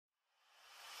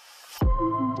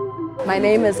My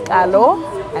name is Kallo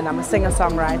and I'm a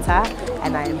singer-songwriter,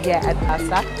 and I am here at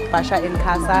Basha in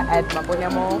Casa at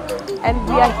Maponya Mall, and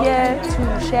we are here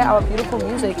to share our beautiful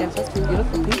music and just be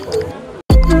beautiful people.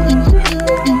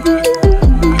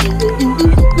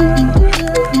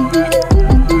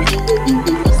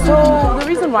 So the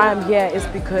reason why I'm here is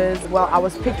because, well, I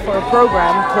was picked for a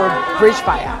program called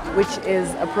BridgeFire, which is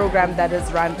a program that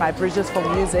is run by Bridges for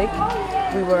Music.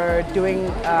 We were doing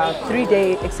a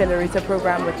 3-day accelerator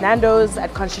program with Nando's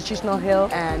at Constitutional Hill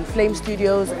and Flame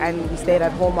Studios, and we stayed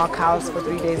at Hallmark House for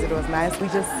 3 days. It was nice. We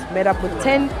just met up with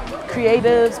 10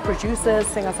 creatives, producers,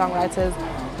 singer-songwriters.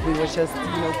 We were just,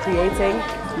 creating.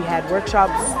 We had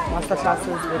workshops, master classes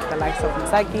with the likes of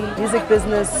Msaki, music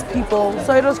business people.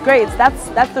 So it was great.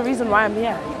 That's the reason why I'm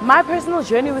here. My personal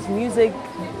journey with music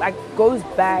goes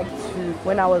back to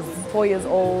when I was 4 years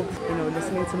old,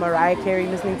 listening to Mariah Carey,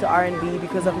 listening to R&B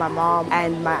because of my mom,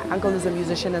 and my uncle is a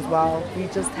musician as well. We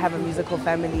just have a musical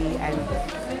family, and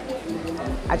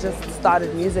I just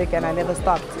started music and I never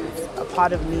stopped. It's a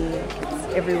part of me.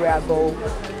 It's everywhere I go.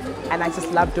 And I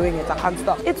just love doing it. I can't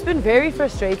stop. It's been very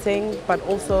frustrating, but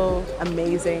also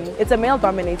amazing. It's a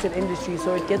male-dominated industry,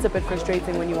 so it gets a bit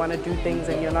frustrating when you want to do things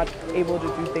and you're not able to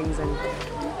do things, and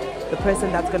the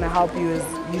person that's going to help you is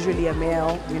usually a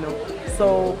male,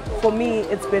 So for me,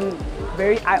 it's been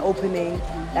very eye-opening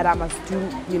that I must do,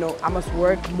 I must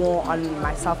work more on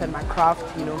myself and my craft,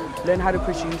 learn how to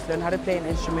produce, learn how to play an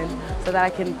instrument so that I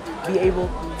can be able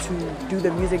to do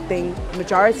the music thing,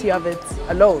 majority of it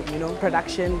alone,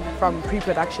 production, from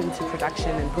pre-production to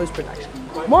production and post-production.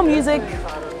 More music,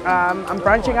 I'm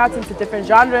branching out into different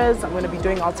genres. I'm going to be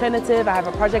doing alternative. I have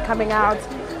a project coming out,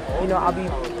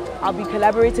 I'll be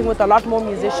collaborating with a lot more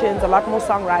musicians, a lot more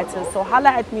songwriters, so holla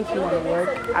at me if you want to work.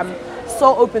 I'm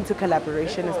so open to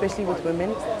collaboration, especially with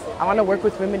women. I want to work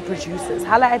with women producers.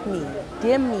 Holla at me,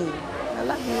 DM me. I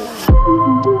love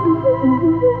you.